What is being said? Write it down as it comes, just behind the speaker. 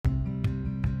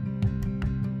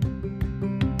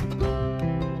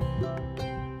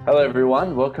Hello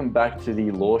everyone, welcome back to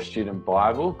the Law Student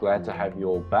Bible. Glad to have you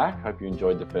all back. Hope you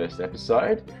enjoyed the first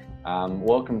episode.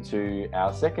 Welcome to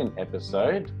our second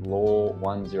episode,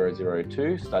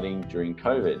 LAW1002, Studying During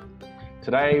COVID.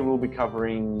 Today we'll be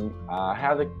covering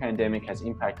how the pandemic has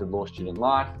impacted law student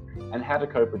life and how to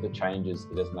cope with the changes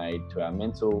it has made to our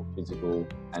mental, physical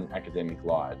and academic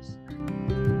lives.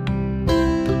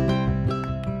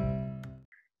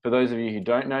 For those of you who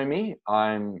don't know me,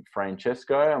 I'm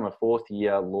Francesco. I'm a fourth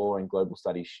year law and global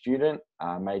studies student,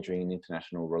 majoring in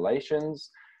international relations,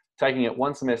 taking it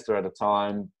one semester at a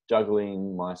time,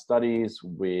 juggling my studies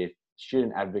with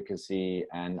student advocacy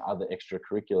and other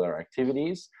extracurricular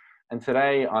activities. And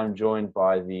today I'm joined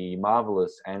by the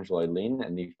marvelous Angelo Lynn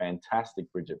and the fantastic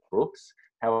Bridget Brooks.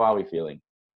 How are we feeling?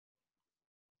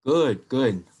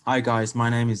 Good. Hi guys, my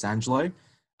name is Angelo.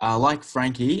 Like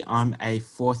Frankie, I'm a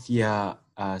fourth year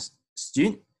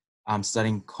student. I'm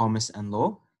studying commerce and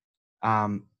law.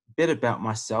 Bit about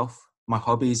myself, my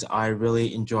hobbies, I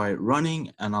really enjoy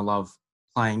running and I love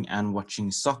playing and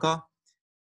watching soccer.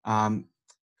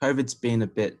 COVID's been a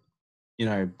bit,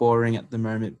 boring at the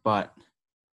moment, but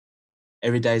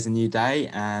every day is a new day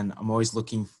and I'm always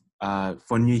looking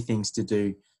for new things to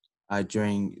do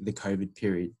during the COVID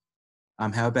period.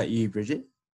 How about you, Bridget?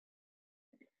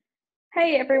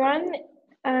 Hey everyone.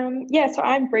 So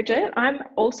I'm Bridget. I'm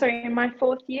also in my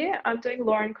fourth year. I'm doing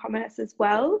law and commerce as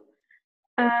well.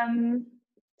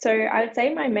 So I would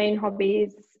say my main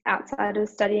hobbies outside of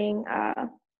studying are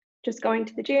just going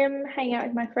to the gym, hanging out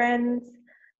with my friends.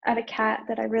 I have a cat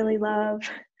that I really love.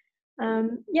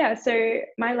 So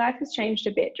my life has changed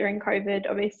a bit during COVID.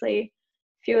 Obviously, a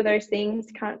few of those things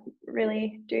can't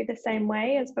really do the same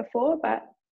way as before, but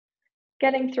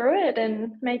getting through it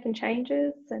and making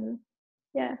changes and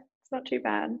it's not too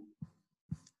bad.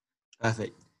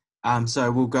 Perfect.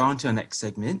 So we'll go on to our next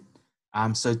segment.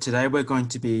 So today we're going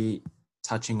to be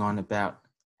touching on about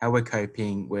how we're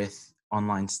coping with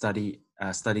online studies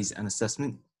and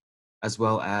assessment, as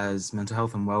well as mental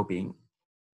health and well-being.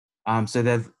 So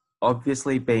there've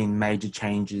obviously been major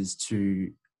changes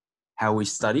to how we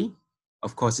study.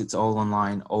 Of course, it's all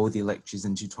online. All the lectures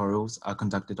and tutorials are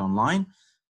conducted online.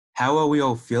 How are we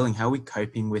all feeling? How are we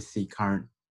coping with the current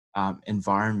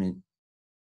environment?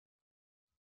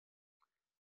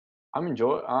 I'm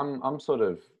sort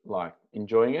of like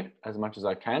enjoying it as much as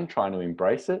I can, trying to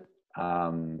embrace it.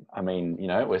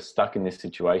 We're stuck in this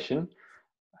situation.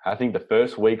 I think the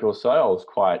first week or so I was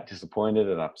quite disappointed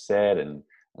and upset and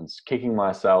kicking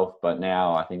myself, but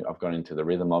now I think I've got into the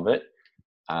rhythm of it.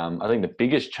 I think the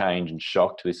biggest change and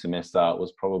shock to this semester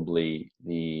was probably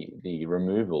the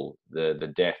removal,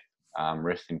 the death,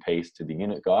 rest in peace to the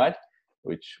unit guide,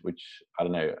 which I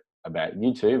don't know about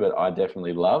you two, but I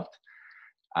definitely loved.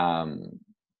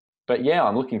 But yeah,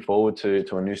 I'm looking forward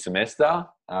to a new semester.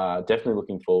 Definitely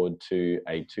looking forward to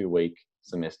a 2-week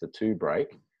semester 2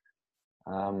 break.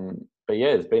 But yeah,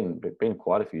 it's been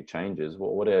quite a few changes.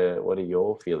 What are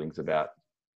your feelings about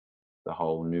the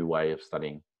whole new way of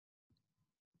studying?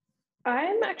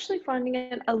 I'm actually finding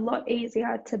it a lot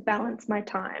easier to balance my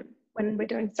time when we're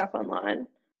doing stuff online.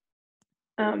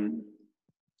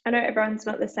 I know everyone's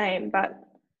not the same, but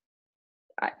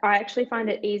I actually find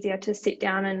it easier to sit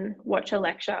down and watch a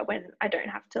lecture when I don't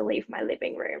have to leave my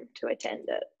living room to attend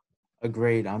it.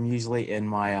 Agreed. I'm usually in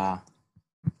my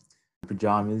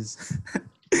pajamas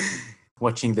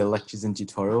watching the lectures and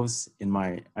tutorials in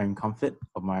my own comfort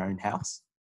of my own house.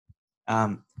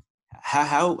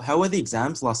 How were the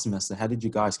exams last semester? How did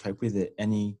you guys cope with it?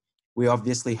 We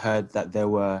obviously heard that there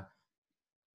were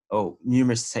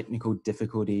numerous technical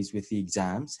difficulties with the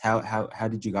exams. How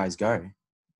did you guys go?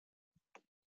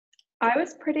 I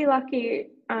was pretty lucky,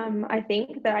 I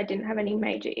think, that I didn't have any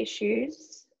major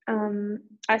issues.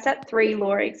 I sat 3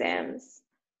 law exams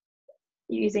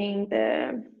using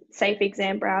the Safe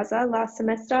Exam browser last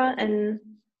semester, and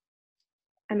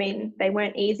they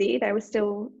weren't easy. They were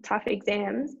still tough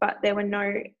exams, but there were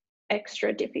no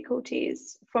extra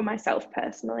difficulties for myself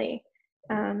personally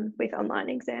with online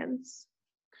exams.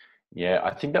 Yeah,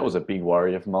 I think that was a big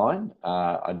worry of mine.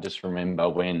 I just remember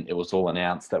when it was all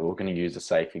announced that we were going to use a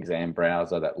Safe Exam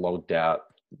browser that logged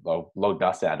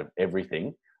us out of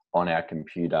everything on our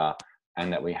computer,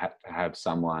 and that we had to have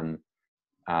someone,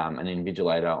 an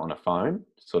invigilator on a phone,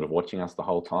 sort of watching us the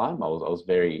whole time. I was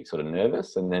very sort of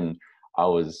nervous, and then I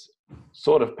was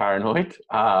sort of paranoid,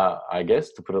 I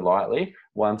guess, to put it lightly,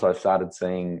 once I started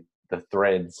seeing the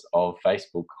threads of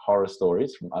Facebook horror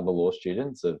stories from other law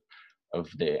students of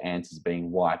their answers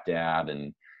being wiped out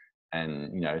and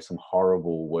some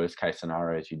horrible worst case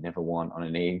scenarios you'd never want on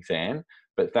an e-exam.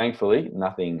 But thankfully,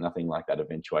 nothing like that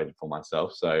eventuated for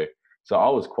myself. So So I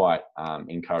was quite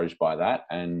encouraged by that.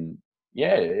 And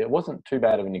yeah, it wasn't too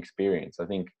bad of an experience. I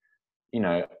think,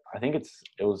 I think it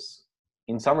was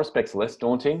in some respects less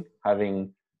daunting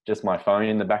having just my phone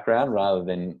in the background rather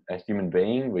than a human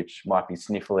being, which might be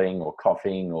sniffling or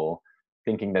coughing or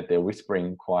thinking that they're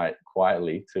whispering quite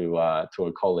quietly to a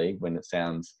colleague when it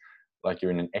sounds like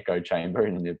you're in an echo chamber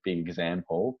in a big exam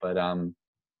hall. But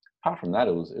apart from that,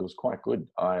 it was quite good.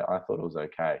 I thought it was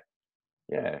okay.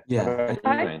 Yeah. How Yeah.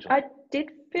 about you, Angela? I did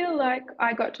feel like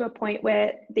I got to a point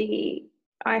where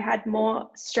I had more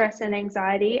stress and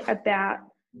anxiety about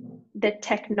the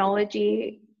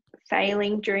technology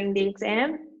failing during the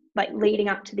exam, like leading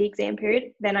up to the exam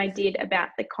period, than I did about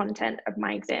the content of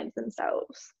my exams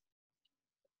themselves.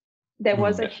 There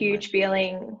was a Definitely. huge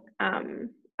feeling,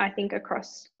 I think,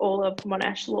 across all of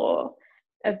Monash Law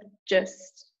of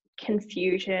just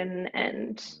confusion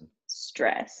and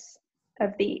stress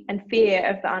and fear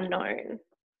of the unknown.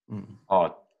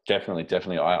 Oh, definitely.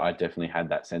 I definitely had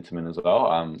that sentiment as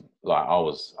well. Like I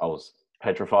was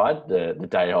petrified the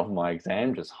day of my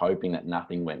exam, just hoping that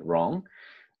nothing went wrong.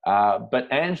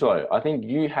 But Angelo, I think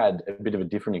you had a bit of a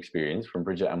different experience from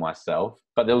Bridget and myself,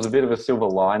 but there was a bit of a silver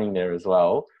lining there as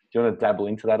well. Do you want to dabble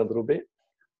into that a little bit?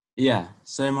 Yeah.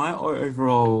 So my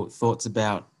overall thoughts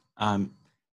about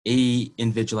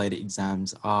e-invigilated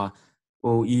exams are,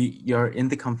 well, you're in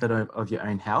the comfort of your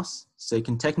own house. So you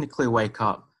can technically wake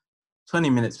up 20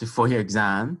 minutes before your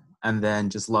exam and then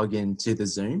just log into the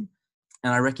Zoom.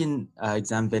 And I reckon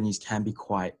exam venues can be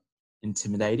quite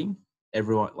intimidating.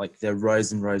 Everyone, like there are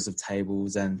rows and rows of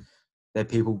tables and there are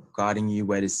people guiding you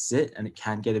where to sit, and it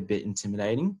can get a bit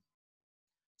intimidating.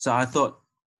 So I thought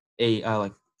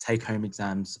like take-home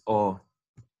exams or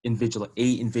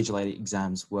e-invigilated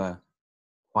exams were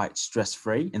quite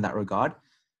stress-free in that regard.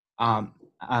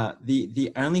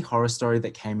 The only horror story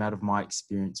that came out of my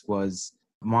experience was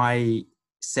my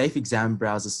Safe Exam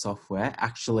Browser software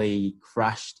actually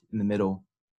crashed in the middle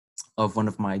of one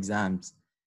of my exams.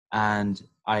 And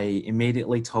I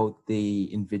immediately told the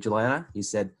invigilator. He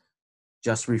said,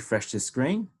 just refresh the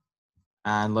screen.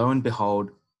 And lo and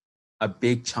behold, a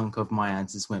big chunk of my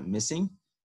answers went missing.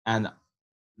 And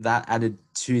that added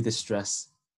to the stress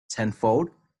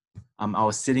tenfold. I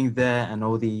was sitting there and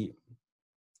all the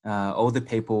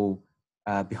people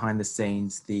behind the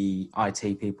scenes, the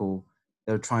IT people,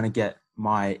 they were trying to get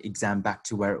my exam back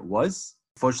to where it was.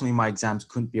 Fortunately, my exams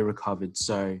couldn't be recovered,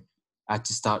 so I had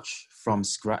to start from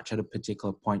scratch at a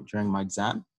particular point during my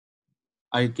exam.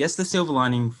 I guess the silver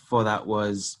lining for that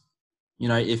was,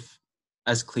 if,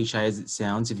 as cliche as it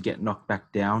sounds, if you get knocked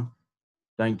back down,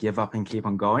 don't give up and keep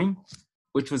on going,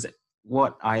 which was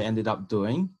what I ended up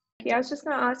doing. Yeah, I was just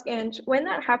going to ask, Ange, when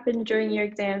that happened during your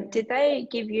exam, did they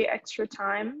give you extra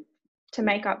time to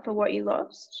make up for what you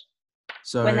lost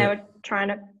So when they were trying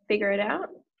to figure it out?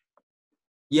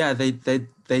 yeah, they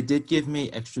did give me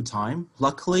extra time.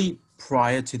 Luckily,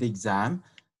 prior to the exam,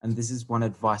 and this is one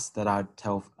advice that I'd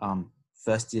tell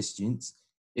first year students,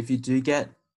 if you do get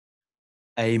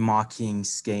a marking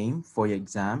scheme for your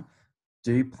exam,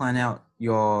 do plan out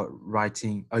your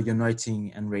writing or your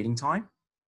noting and reading time,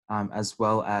 as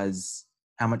well as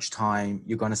how much time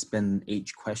you're going to spend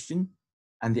each question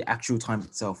and the actual time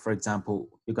itself. For example,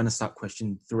 you're going to start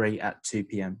question 3 at 2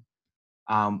 p.m.,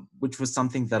 which was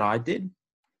something that I did.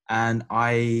 And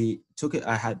I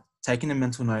had taken a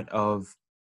mental note of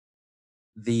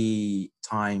the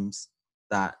times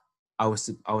that I was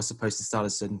supposed to start a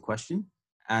certain question.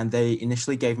 And they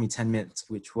initially gave me 10 minutes,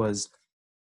 which was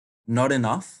not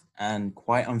enough and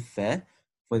quite unfair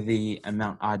for the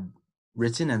amount I'd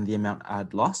written and the amount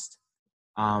I'd lost.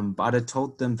 But I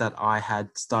told them that I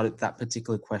had started that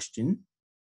particular question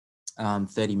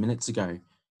 30 minutes ago.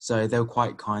 So they were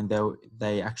quite kind.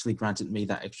 They actually granted me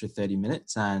that extra 30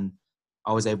 minutes, and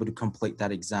I was able to complete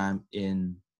that exam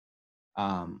in,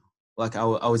 like I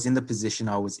was in the position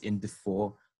I was in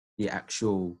before the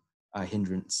actual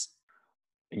hindrance.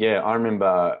 Yeah, I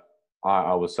remember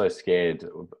I was so scared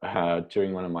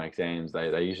during one of my exams.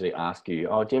 They usually ask you,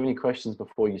 "Oh, do you have any questions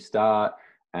before you start?"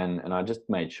 And I just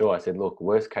made sure. I said, "Look,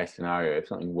 worst case scenario, if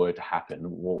something were to happen,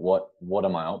 what are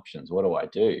my options? What do I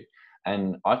do?"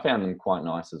 And I found them quite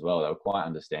nice as well. They were quite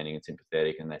understanding and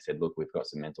sympathetic. And they said, "Look, we've got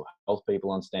some mental health people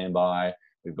on standby.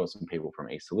 We've got some people from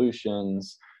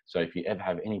eSolutions. So if you ever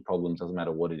have any problems, doesn't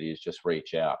matter what it is, just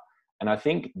reach out." And I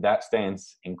think that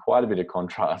stands in quite a bit of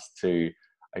contrast to,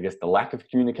 I guess, the lack of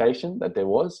communication that there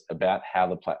was about how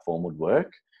the platform would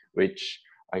work, which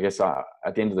I guess at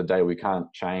the end of the day, we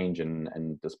can't change.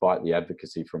 And despite the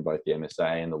advocacy from both the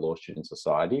MSA and the Law Student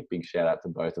Society, big shout out to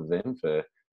both of them for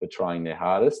trying their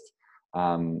hardest.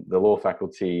 The law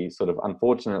faculty sort of,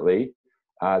 unfortunately,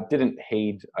 Didn't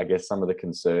heed, I guess, some of the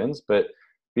concerns, but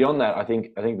beyond that, I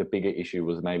think the bigger issue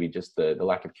was maybe just the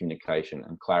lack of communication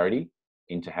and clarity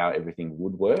into how everything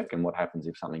would work and what happens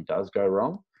if something does go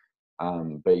wrong.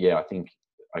 But yeah,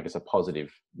 I guess a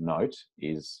positive note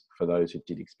is for those who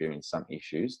did experience some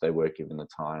issues, they were given the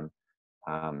time,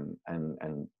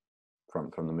 and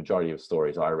from the majority of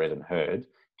stories I read and heard,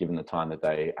 given the time that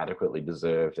they adequately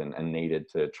deserved and needed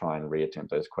to try and reattempt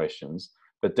those questions.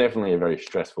 But definitely a very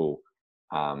stressful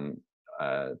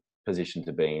position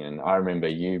to be in. And I remember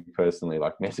you personally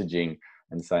like messaging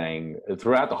and saying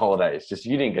throughout the holidays, just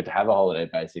you didn't get to have a holiday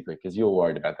basically because you were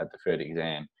worried about that deferred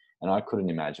exam. And I couldn't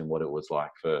imagine what it was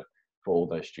like for all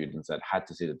those students that had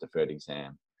to sit a deferred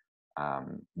exam.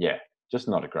 Yeah, just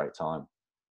not a great time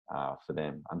for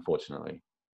them, unfortunately.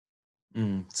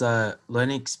 It's a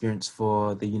learning experience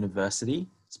for the university,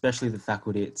 especially the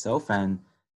faculty itself and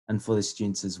for the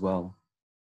students as well.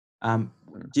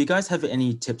 Do you guys have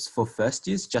any tips for first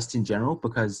years just in general?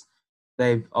 Because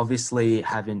they obviously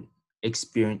haven't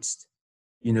experienced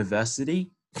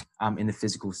university in the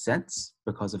physical sense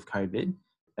because of COVID.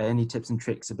 Any tips and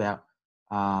tricks about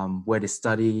where to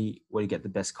study, where to get the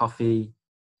best coffee?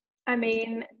 I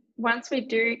mean, once we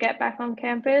do get back on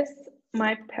campus,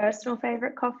 my personal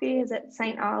favourite coffee is at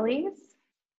St. Arley's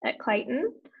at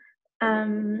Clayton.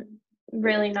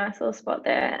 Really nice little spot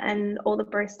there, and all the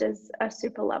baristas are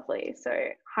super lovely. So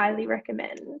highly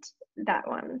recommend that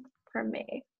one from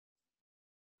me.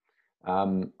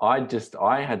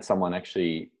 I had someone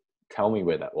actually tell me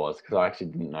where that was because I actually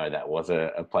didn't know that was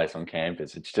a place on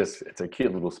campus. It's a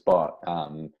cute little spot,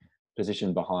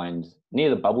 positioned near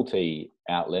the bubble tea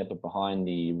outlet, but behind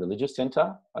the religious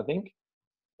centre, I think.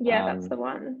 Yeah, that's the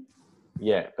one.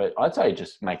 Yeah, but I'd say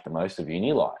just make the most of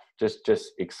uni life. Just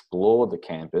explore the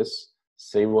campus,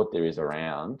 see what there is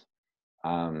around,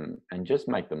 and just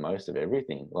make the most of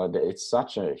everything. Like it's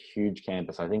such a huge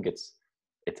campus. I think it's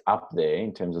up there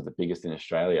in terms of the biggest in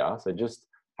Australia. So just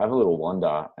have a little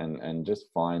wander and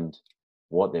just find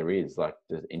what there is, like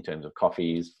in terms of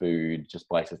coffees, food, just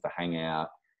places to hang out,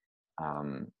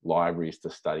 libraries to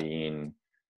study in.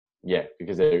 Yeah,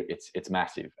 because it's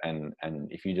massive, and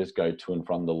if you just go to and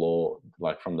from the law,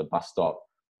 like from the bus stop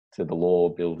to the law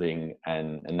building,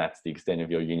 and that's the extent of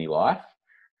your uni life,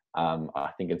 I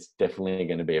think it's definitely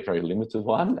going to be a very limited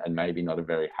one, and maybe not a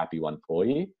very happy one for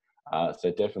you.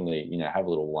 So definitely, have a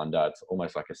little wander. It's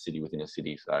almost like a city within a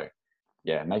city. So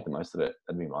yeah, make the most of it.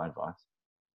 That'd be my advice.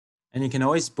 And you can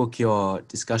always book your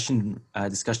discussion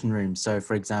room. So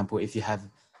for example, if you have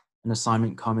an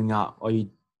assignment coming up, or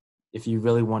if you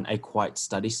really want a quiet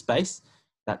study space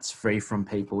that's free from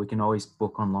people, we can always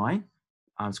book online.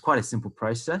 It's quite a simple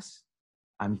process.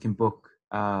 You can book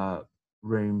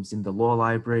rooms in the law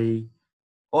library,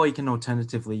 or you can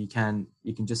alternatively, you can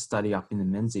just study up in the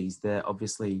Menzies. They're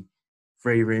obviously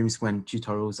free rooms when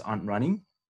tutorials aren't running.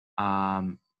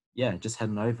 Yeah, just head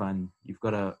on over and you've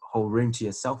got a whole room to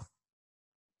yourself.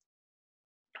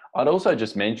 I'd also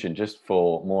just mention, just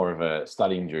for more of a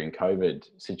studying during COVID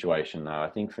situation, though, I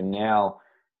think for now,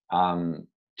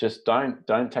 just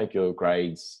don't take your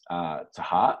grades to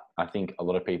heart. I think a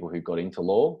lot of people who got into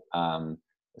law,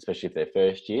 especially if they're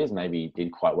first years, maybe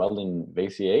did quite well in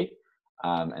VCE,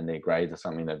 and their grades are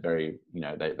something that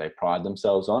they pride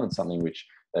themselves on, and something which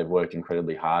they've worked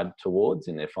incredibly hard towards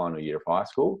in their final year of high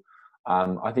school.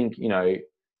 I think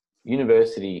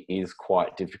university is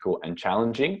quite difficult and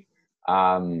challenging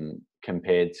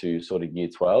compared to sort of year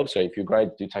 12. So if your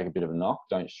grades do take a bit of a knock,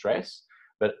 don't stress.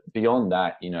 But beyond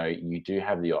that, you do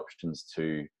have the options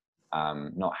to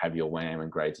not have your WAM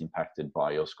and grades impacted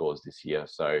by your scores this year.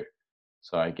 So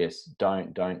I guess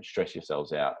don't stress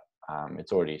yourselves out.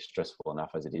 It's already stressful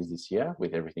enough as it is this year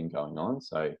with everything going on.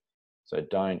 So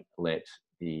don't let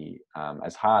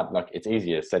as hard, like it's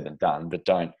easier said than done, but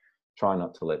try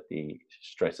not to let the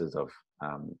stresses of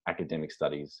academic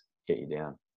studies get you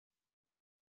down.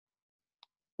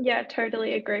 Yeah,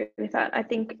 totally agree with that. I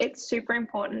think it's super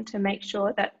important to make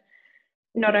sure that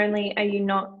not only are you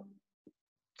not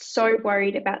so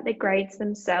worried about the grades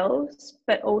themselves,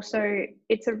 but also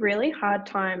it's a really hard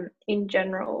time in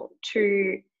general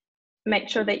to make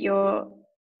sure that you're,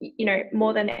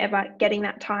 more than ever getting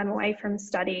that time away from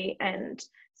study and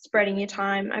spreading your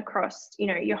time across,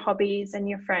 your hobbies and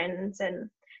your friends and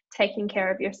taking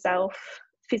care of yourself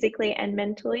physically and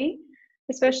mentally,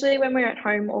 especially when we're at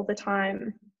home all the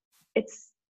time. It's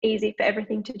easy for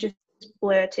everything to just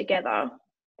blur together.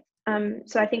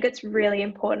 So I think it's really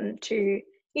important to,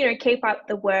 keep up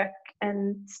the work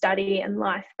and study and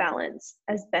life balance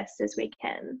as best as we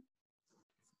can.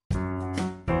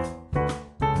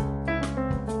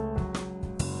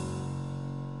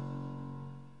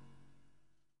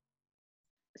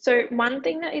 So one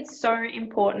thing that is so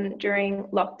important during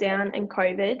lockdown and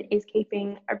COVID is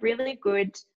keeping a really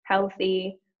good,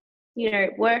 healthy,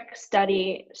 work,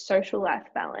 study, social life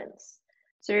balance.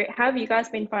 So how have you guys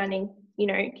been finding,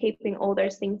 keeping all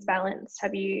those things balanced?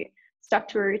 Have you stuck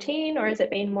to a routine or has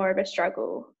it been more of a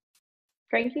struggle?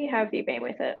 Frankie, how have you been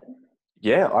with it?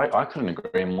 Yeah, I couldn't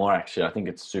agree more, actually. I think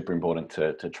it's super important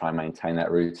to try and maintain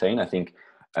that routine. I think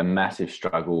a massive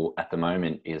struggle at the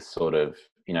moment is sort of,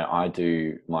 I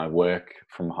do my work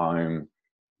from home,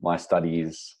 my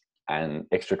studies and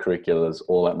extracurriculars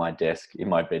all at my desk in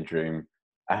my bedroom,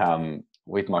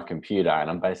 with my computer, and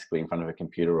I'm basically in front of a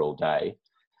computer all day.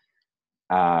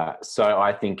 So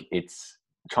I think it's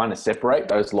trying to separate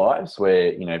those lives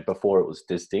where, before it was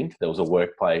distinct. There was a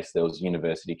workplace, there was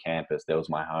university campus, there was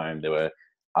my home, there were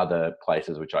other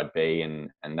places which I'd be, and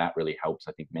that really helps,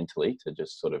 I think, mentally, to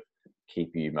just sort of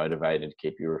keep you motivated,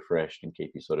 keep you refreshed, and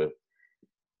keep you sort of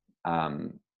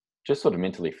just sort of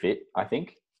mentally fit, I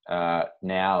think.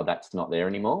 Now that's not there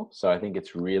anymore. So I think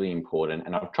it's really important,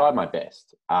 and I've tried my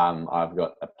best. I've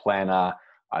got a planner.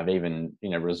 I've even,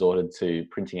 resorted to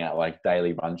printing out like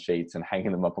daily run sheets and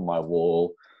hanging them up on my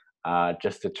wall,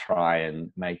 just to try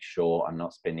and make sure I'm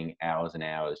not spending hours and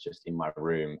hours just in my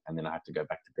room, and then I have to go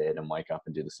back to bed and wake up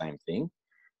and do the same thing.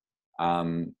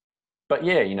 But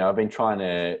yeah, I've been trying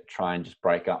and just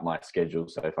break up my schedule.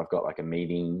 So if I've got like a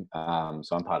meeting,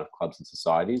 so I'm part of clubs and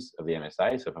societies of the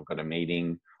MSA. So if I've got a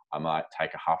meeting, I might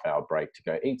take a half-hour break to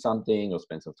go eat something or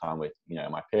spend some time with,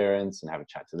 my parents and have a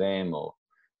chat to them, or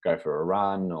go for a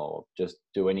run, or just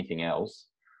do anything else,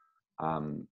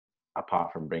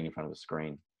 apart from being in front of a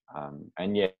screen.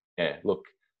 And yeah, look,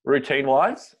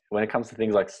 routine-wise, when it comes to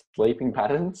things like sleeping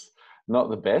patterns, not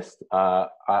the best.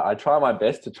 I try my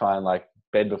best to try and like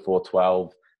bed before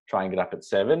 12, try and get up at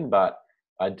 7, but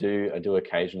I do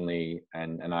occasionally,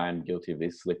 and I am guilty of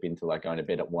this, slip into like going to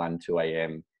bed at 1, 2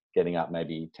 a.m., getting up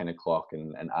maybe 10 o'clock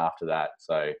and after that.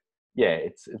 So yeah,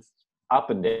 it's up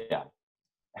and down.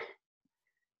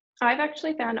 I've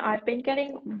actually found I've been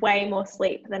getting way more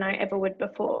sleep than I ever would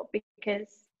before because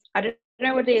I don't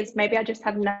know what it is. Maybe I just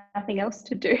have nothing else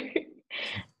to do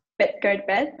but go to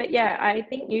bed. But yeah, I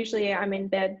think usually I'm in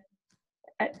bed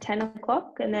at 10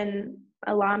 o'clock and then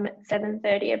alarm at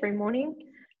 7:30 every morning.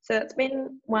 So that's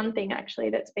been one thing actually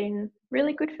that's been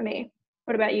really good for me.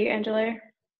 What about you, Angelo?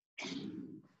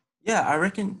 Yeah, I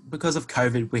reckon because of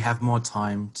COVID, we have more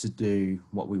time to do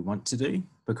what we want to do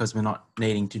because we're not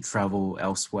needing to travel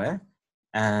elsewhere.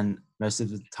 And most of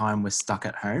the time we're stuck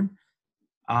at home.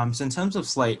 So in terms of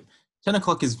sleep, 10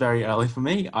 o'clock is very early for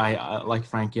me. I like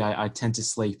Frankie, I tend to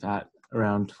sleep at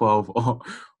around 12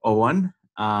 or 1.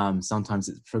 Sometimes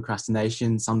it's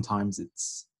procrastination. Sometimes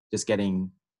it's just getting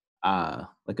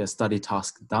like a study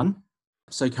task done.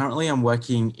 So currently I'm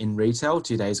working in retail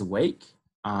 2 days a week.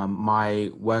 My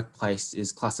workplace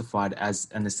is classified as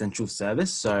an essential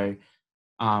service. So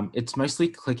it's mostly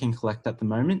click and collect at the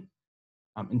moment.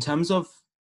 In terms of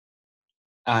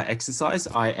exercise,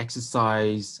 I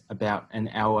exercise about an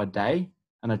hour a day,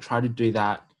 and I try to do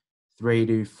that 3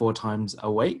 to 4 times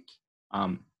a week.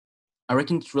 I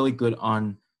reckon it's really good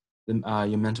on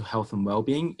your mental health and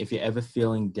well-being. If you're ever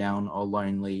feeling down or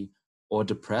lonely or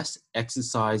depressed,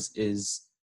 exercise is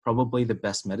probably the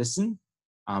best medicine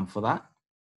for that.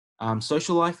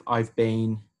 Social life, I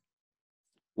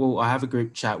have a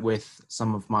group chat with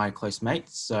some of my close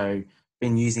mates, so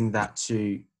been using that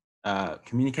to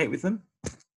communicate with them.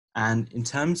 And in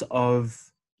terms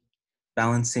of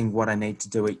balancing what I need to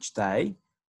do each day,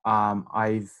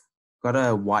 I've got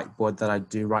a whiteboard that I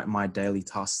do write my daily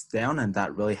tasks down, and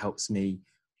that really helps me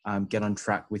get on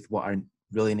track with what I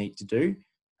really need to do,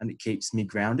 and it keeps me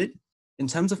grounded. In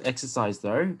terms of exercise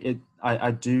though,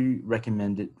 I do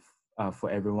recommend it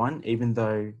for everyone, even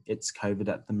though it's COVID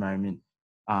at the moment.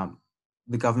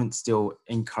 The government still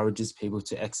encourages people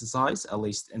to exercise at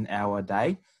least an hour a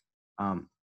day.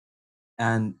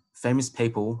 And famous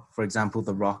people, for example,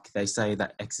 The Rock, they say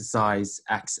that exercise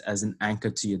acts as an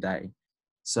anchor to your day.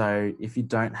 So if you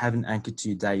don't have an anchor to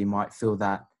your day, you might feel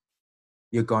that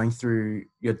you're going through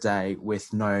your day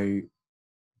with no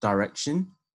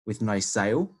direction, with no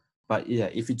sail. But yeah,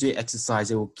 if you do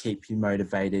exercise, it will keep you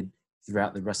motivated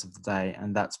throughout the rest of the day.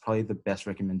 And that's probably the best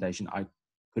recommendation I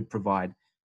could provide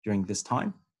during this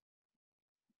time.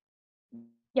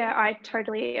 Yeah, I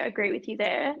totally agree with you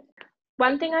there.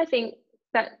 One thing I think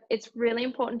that it's really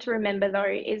important to remember though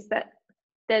is that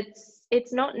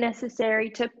it's not necessary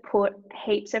to put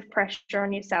heaps of pressure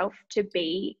on yourself to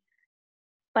be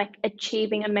like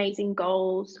achieving amazing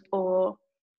goals or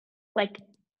like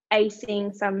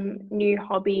acing some new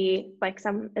hobby, like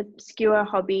some obscure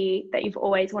hobby that you've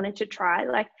always wanted to try.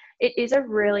 Like, it is a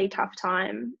really tough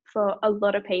time for a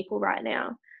lot of people right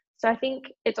now. So I think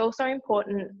it's also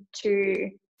important to,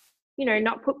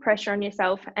 not put pressure on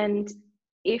yourself. And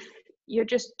if you're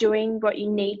just doing what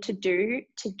you need to do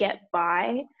to get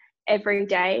by every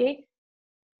day,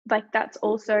 like, that's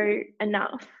also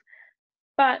enough.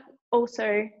 But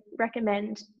also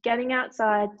recommend getting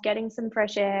outside, getting some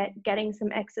fresh air, getting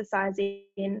some exercise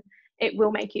in. It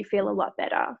will make you feel a lot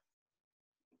better.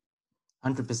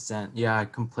 100%. Yeah, I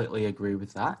completely agree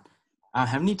with that.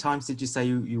 How many times did you say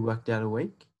you worked out a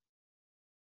week?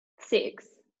 6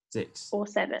 6 or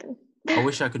 7. I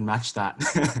wish I could match that.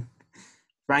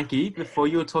 Frankie, before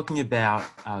you were talking about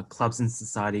clubs and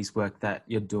societies work that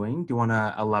you're doing, do you want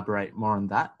to elaborate more on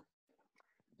that?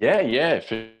 Yeah,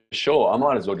 for sure. I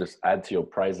might as well just add to your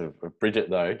praise of Bridget,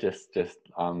 though.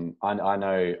 I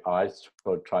know I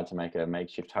tried to make a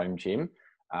makeshift home gym.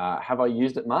 Have I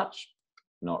used it much?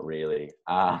 Not really.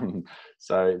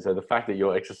 So the fact that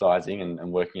you're exercising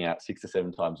and working out 6 to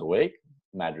 7 times a week,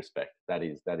 mad respect. That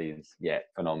is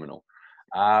phenomenal.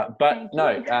 But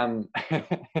no,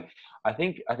 I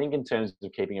think in terms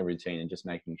of keeping a routine and just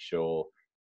making sure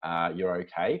you're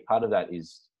okay, part of that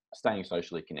is staying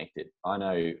socially connected. I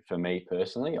know for me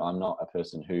personally, I'm not a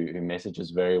person who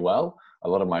messages very well. A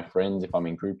lot of my friends, if I'm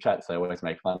in group chats, they always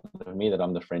make fun of me that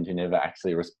I'm the friend who never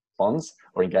actually responds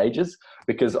or engages,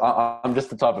 because I'm just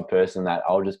the type of person that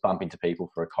I'll just bump into people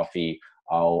for a coffee.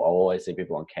 I'll always see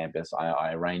people on campus.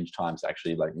 I arrange times to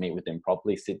actually like meet with them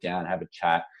properly, sit down, have a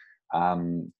chat.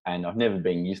 And I've never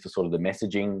been used to sort of the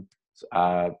messaging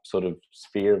sort of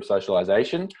sphere of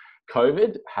socialization.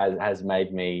 COVID has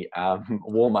made me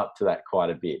warm up to that quite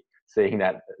a bit. Seeing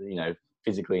that,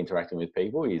 physically interacting with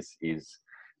people is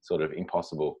sort of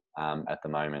impossible at the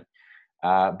moment.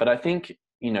 But I think,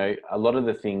 a lot of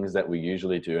the things that we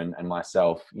usually do, and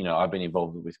myself, I've been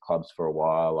involved with clubs for a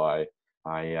while. I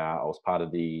was part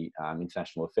of the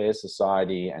International Affairs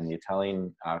Society and the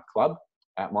Italian club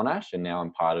at Monash, and now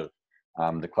I'm part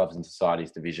of the Clubs and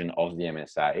Societies division of the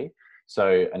MSA.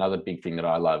 So another big thing that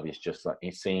I love is just like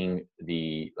seeing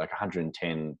the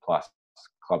 110 plus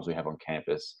clubs we have on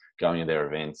campus, going to their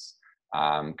events,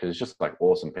 because it's just like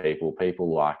awesome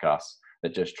people like us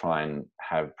that just try and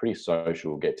have pretty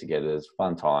social get-togethers,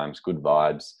 fun times, good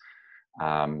vibes,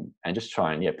 and just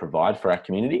try and provide for our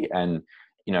community. And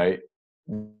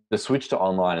the switch to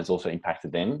online has also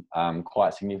impacted them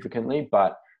quite significantly,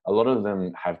 but a lot of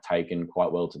them have taken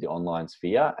quite well to the online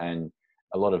sphere. And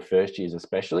a lot of first years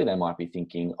especially, they might be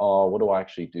thinking, oh, what do I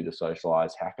actually do to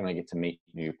socialize? How can I get to meet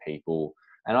new people?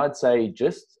 And I'd say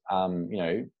just, go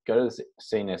to the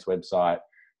CNS website,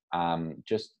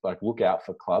 just like look out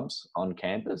for clubs on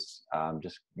campus.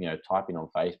 Just, type in on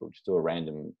Facebook, just do a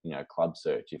random, club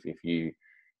search. If you,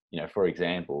 for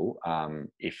example,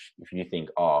 if you think,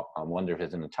 oh, I wonder if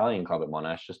there's an Italian club at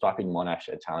Monash, just type in Monash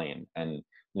Italian and,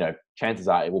 chances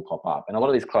are it will pop up. And a lot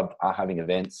of these clubs are having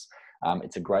events.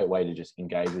 It's a great way to just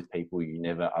engage with people you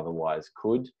never otherwise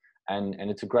could. And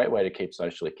it's a great way to keep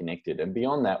socially connected. And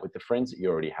beyond that, with the friends that you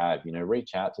already have,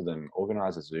 reach out to them,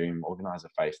 organize a Zoom, organize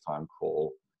a FaceTime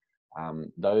call.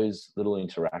 Those little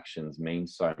interactions mean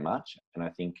so much. And I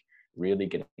think really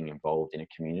getting involved in a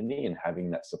community and having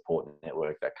that support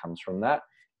network that comes from that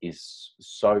is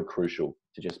so crucial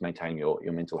to just maintaining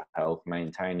your mental health,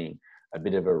 maintaining a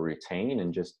bit of a routine,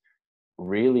 and just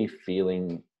really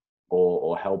feeling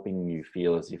or helping you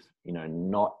feel as if,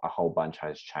 not a whole bunch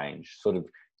has changed, sort of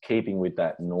keeping with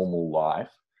that normal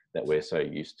life that we're so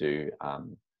used to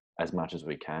as much as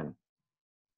we can.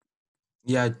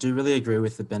 Yeah, I do really agree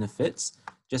with the benefits.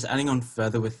 Just adding on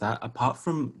further with that, apart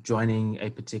from joining a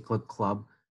particular club,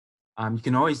 you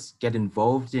can always get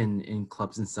involved in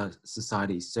clubs and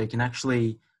societies. So you can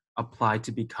actually apply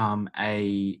to become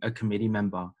a committee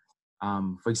member.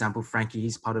 For example, Frankie,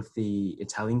 he's part of the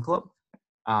Italian club.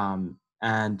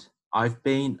 And I've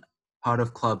been part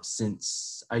of clubs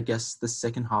since, I guess, the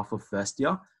second half of first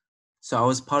year. So I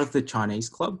was part of the Chinese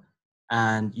club,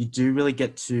 and you do really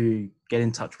get to get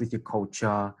in touch with your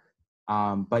culture.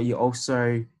 But you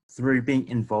also, through being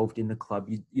involved in the club,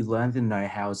 you learn the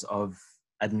know-hows of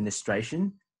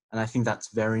administration. And I think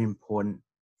that's very important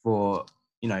for,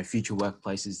 future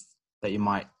workplaces that you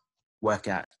might work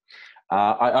at.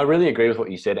 I really agree with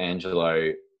what you said,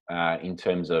 Angelo, in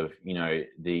terms of,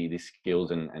 the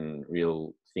skills and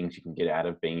real things you can get out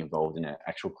of being involved in an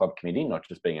actual club committee, not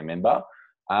just being a member.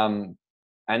 And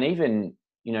even,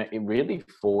 it really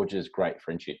forges great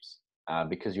friendships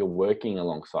because you're working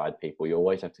alongside people. You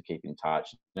always have to keep in touch.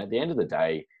 And at the end of the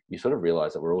day, you sort of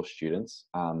realize that we're all students.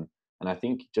 And I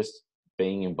think just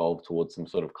being involved towards some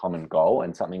sort of common goal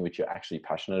and something which you're actually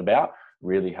passionate about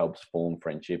really helps form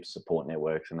friendships, support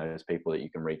networks, and those people that you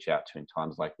can reach out to in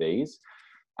times like these.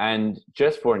 And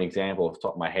just for an example, off the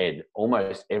top of my head,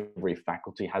 almost every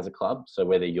faculty has a club. So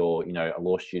whether you're, a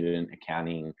law student,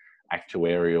 accounting,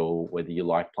 actuarial, whether you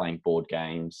like playing board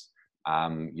games,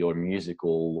 you're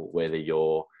musical, whether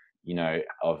you're,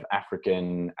 of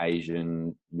African,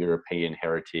 Asian, European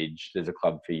heritage, there's a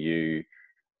club for you.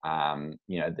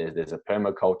 There's a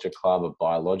permaculture club, a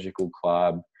biological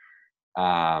club.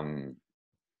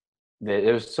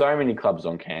 There's so many clubs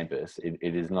on campus.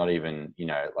 It is not even,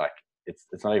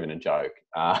 it's not even a joke.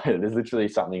 There's literally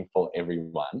something for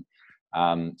everyone.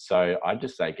 So I'd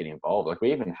just say get involved. Like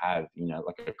we even have,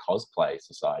 like a cosplay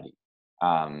society.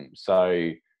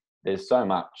 So there's so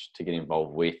much to get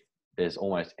involved with. There's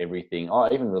almost everything. Oh,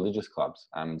 even religious clubs,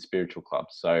 spiritual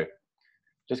clubs. So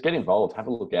just get involved, have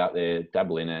a look out there,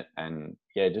 dabble in it, and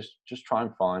yeah, just try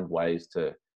and find ways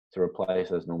to replace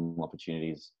those normal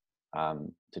opportunities,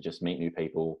 to just meet new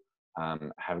people,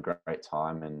 have a great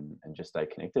time, and just stay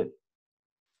connected.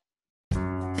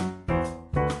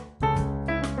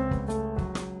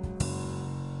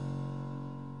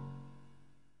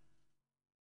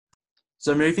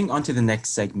 So moving on to the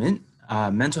next segment,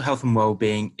 mental health and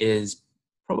well-being is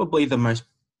probably the most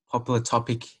popular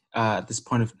topic at this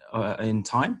point in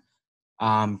time.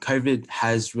 COVID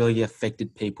has really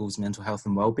affected people's mental health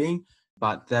and well-being,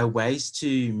 but there are ways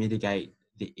to mitigate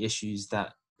the issues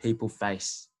that people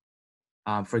face.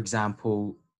 For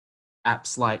example,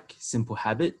 apps like Simple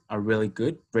Habit are really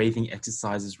good. Breathing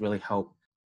exercises really help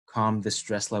calm the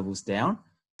stress levels down.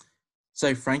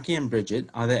 So Frankie and Bridget,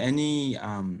 are there any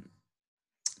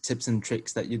tips and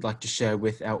tricks that you'd like to share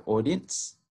with our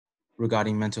audience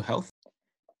regarding mental health?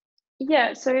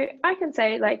 Yeah, so I can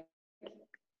say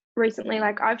recently,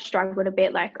 I've struggled a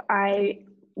bit. I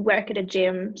work at a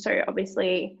gym, so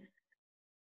obviously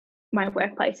my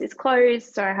workplace is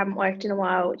closed, so I haven't worked in a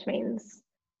while, which means,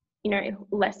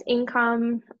 less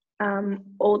income,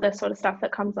 all the sort of stuff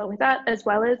that comes along with that, as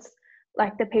well as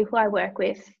the people I work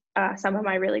with, some of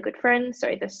my really good friends.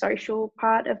 So the social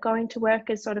part of going to work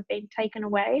has sort of been taken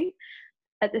away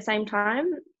at the same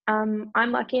time.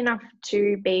 I'm lucky enough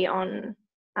to be on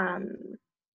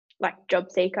job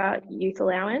seeker youth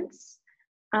allowance,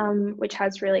 which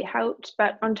has really helped.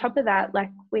 But on top of that,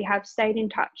 we have stayed in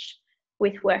touch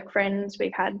with work friends.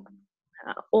 We've had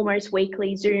almost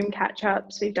weekly Zoom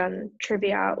catch-ups. We've done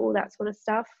trivia, all that sort of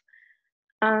stuff.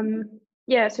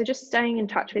 So just staying in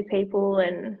touch with people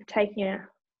and taking it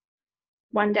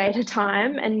one day at a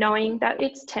time and knowing that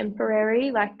it's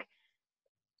temporary.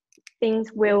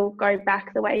 Things will go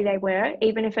back the way they were,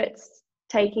 even if it's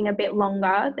taking a bit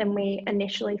longer than we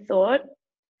initially thought.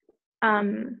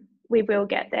 We will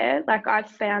get there. I've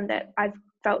found that I've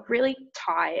felt really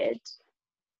tired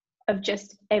of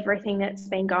just everything that's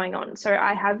been going on. So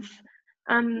I have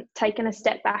taken a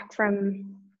step back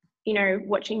from,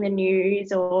 watching the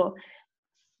news or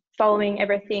following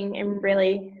everything in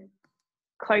really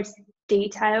close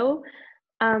detail,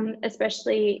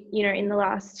 especially, in the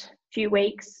last few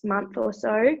weeks, month or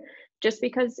so, just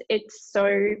because it's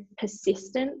so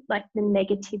persistent, the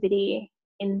negativity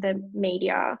in the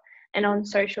media and on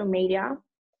social media.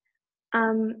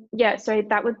 So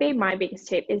that would be my biggest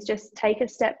tip, is just take a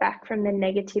step back from the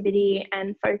negativity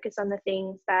and focus on the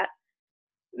things that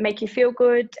make you feel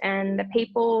good and the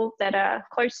people that are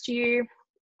close to you,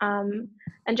 and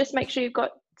just make sure you've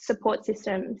got support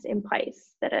systems in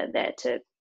place that are there to,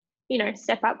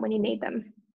 step up when you need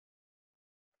them.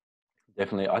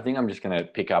 Definitely. I think I'm just going to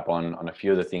pick up on a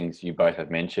few of the things you both have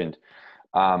mentioned,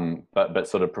 but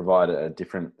sort of provide a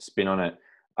different spin on it,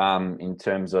 in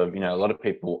terms of, a lot of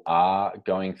people are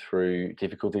going through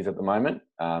difficulties at the moment.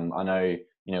 I know,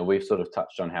 we've sort of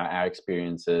touched on how our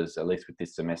experiences, at least with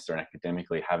this semester and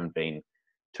academically, haven't been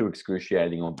too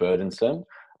excruciating or burdensome.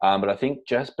 But I think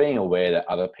just being aware that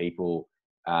other people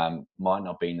might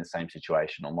not be in the same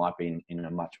situation or might be in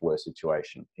a much worse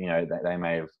situation. They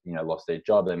may have, lost their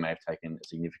job. They may have taken a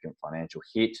significant financial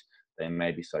hit. They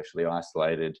may be socially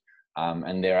isolated.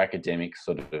 And their academic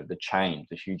sort of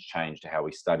the huge change to how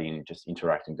we study and just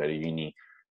interact and go to uni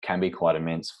can be quite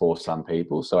immense for some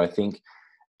people. So I think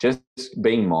just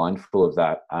being mindful of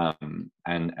that,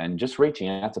 and just reaching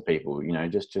out to people,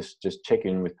 just check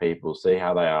in with people, see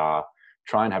how they are,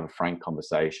 try and have a frank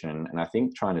conversation. And I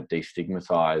think trying to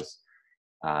destigmatize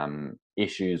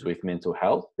issues with mental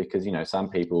health, because, some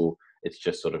people, it's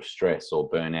just sort of stress or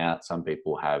burnout. Some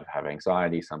people have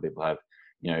anxiety. Some people have,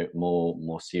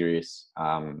 more serious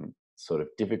sort of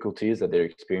difficulties that they're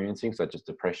experiencing, such as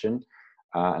depression.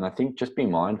 And I think just be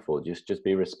mindful, just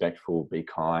be respectful, be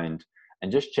kind,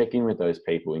 and just check in with those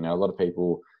people. You know, a lot of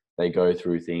people, they go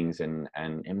through things and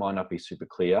it might not be super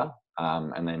clear,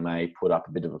 and they may put up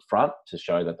a bit of a front to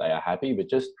show that they are happy, but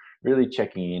just really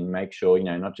checking in, make sure, you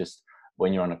know, not just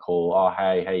when you're on a call, oh,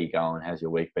 hey, how you going? How's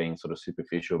your week been? Sort of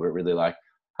superficial, but really like,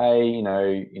 hey, you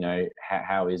know,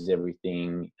 how is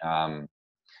everything?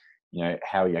 You know,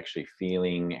 how are you actually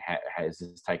feeling? Has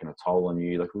this taken a toll on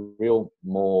you? Like real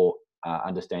more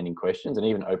understanding questions, and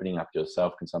even opening up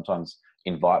yourself can sometimes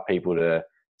invite people to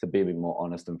be a bit more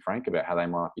honest and frank about how they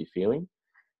might be feeling.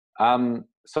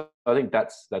 So I think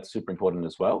that's super important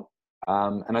as well.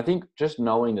 And I think just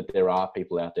knowing that there are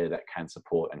people out there that can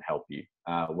support and help you,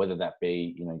 whether that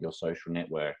be, you know, your social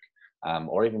network,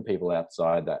 or even people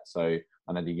outside that. So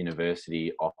I know the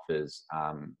university offers,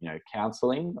 you know,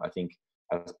 counselling. I think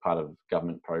as part of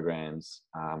government programs,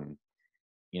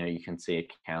 you know, you can see a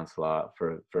counsellor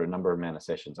for a number of amount of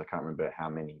sessions. I can't remember how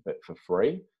many, but for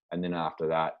free. And then after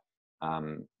that,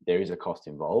 there is a cost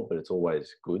involved, but it's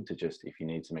always good to just, if you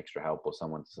need some extra help or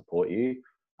someone to support you.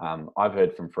 I've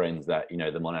heard from friends that, you know,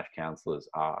 the Monash counsellors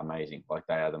are amazing. Like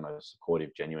they are the most supportive,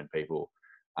 genuine people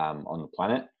on the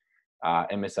planet.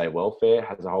 MSA Welfare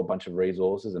has a whole bunch of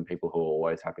resources and people who are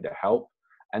always happy to help.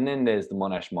 And then there's the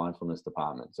Monash Mindfulness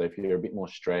Department. So if you're a bit more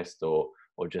stressed or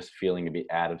just feeling a bit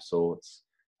out of sorts,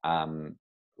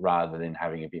 rather than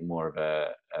having a bit more of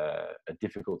a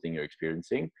difficult thing you're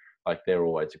experiencing, like they're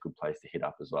always a good place to hit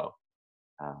up as well.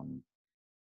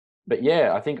 But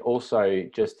yeah, I think also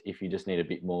just if you just need a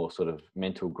bit more sort of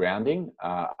mental grounding,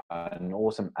 an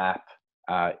awesome app,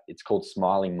 it's called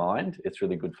Smiling Mind. It's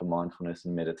really good for mindfulness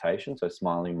and meditation. So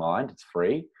Smiling Mind, it's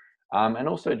free. And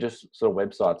also just sort of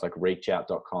websites like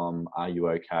reachout.com, Are You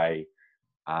Okay?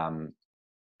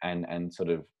 And sort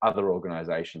of other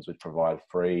organizations which provide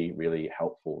free, really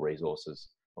helpful resources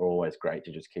are always great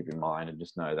to just keep in mind, and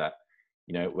just know that,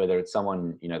 you know, whether it's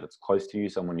someone, you know, that's close to you,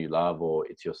 someone you love, or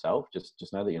it's yourself,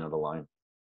 just know that you're not alone.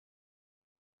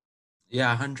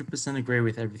 Yeah, 100% agree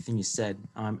with everything you said.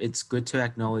 It's good to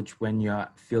acknowledge when you're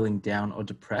feeling down or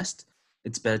depressed.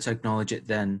 It's better to acknowledge it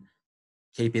than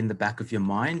keep in the back of your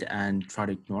mind and try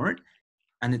to ignore it.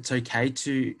 And it's okay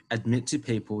to admit to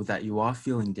people that you are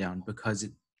feeling down, because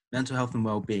mental health and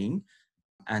well-being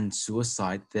and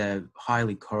suicide, they're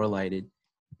highly correlated.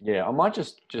 Yeah, I might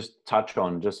just touch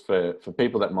on, just for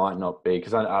people that might not be,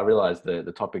 because I realize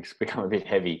the topics become a bit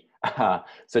heavy.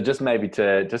 So just maybe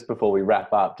just before we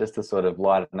wrap up, just to sort of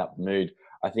lighten up the mood,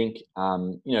 I think,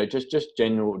 you know, just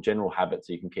general habits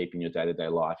that you can keep in your day-to-day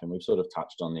life. And we've sort of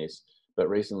touched on this, but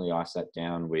recently I sat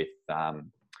down with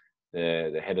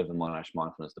the head of the Monash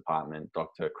Mindfulness Department,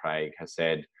 Dr. Craig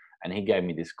Hassed, and he gave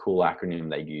me this cool acronym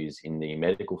they use in the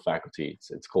medical faculty.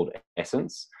 It's called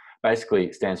ESSENCE. Basically,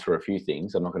 it stands for a few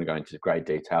things. I'm not going to go into great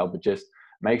detail, but just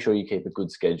make sure you keep a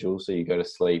good schedule. So you go to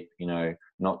sleep, you know,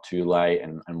 not too late,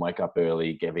 and wake up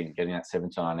early. Getting that 7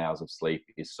 to 9 hours of sleep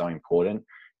is so important.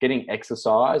 Getting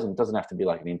exercise, and it doesn't have to be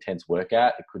like an intense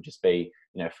workout. It could just be,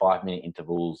 you know, 5-minute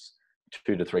intervals,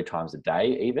 2 to 3 times a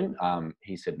day even.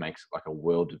 He said makes like a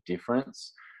world of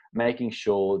difference. Making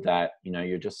sure that, you know,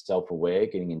 you're just self-aware,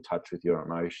 getting in touch with your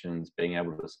emotions, being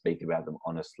able to speak about them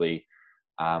honestly,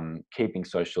 keeping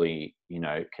socially, you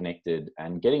know, connected,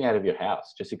 and getting out of your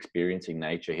house, just experiencing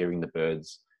nature, hearing the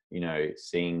birds, you know,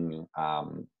 seeing,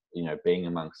 you know, being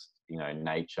amongst, you know,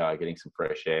 nature, getting some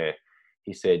fresh air.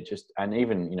 He said and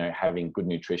even, you know, having good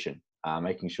nutrition,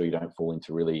 making sure you don't fall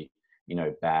into really, you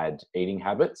know, bad eating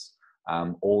habits.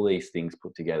 All these things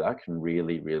put together can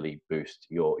really, really boost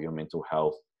your mental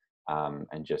health,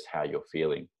 and just how you're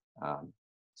feeling.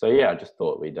 So yeah, I just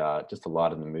thought we'd just to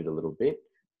lighten the mood a little bit,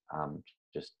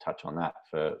 just touch on that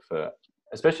for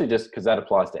especially just because that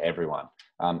applies to everyone,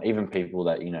 even people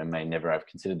that, you know, may never have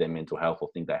considered their mental health or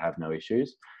think they have no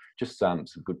issues. Just some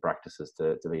good practices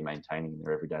to be maintaining in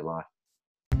their everyday life.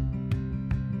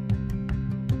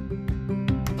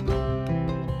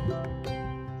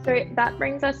 So that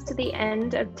brings us to the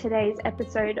end of today's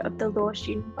episode of the Law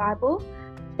Student Bible.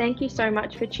 Thank you so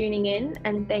much for tuning in,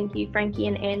 and thank you, Frankie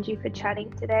and Angie, for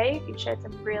chatting today. You've shared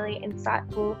some really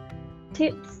insightful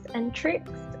tips and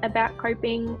tricks about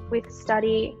coping with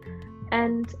study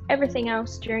and everything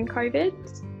else during COVID.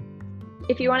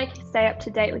 If you want to stay up to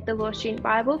date with the Law Student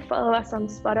Bible, follow us on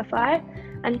Spotify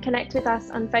and connect with us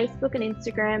on Facebook and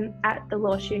Instagram at the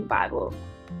Law Student Bible.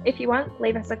 If you want,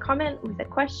 leave us a comment with a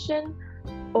question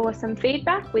or some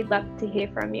feedback. We'd love to hear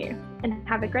from you, and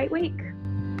have a great week.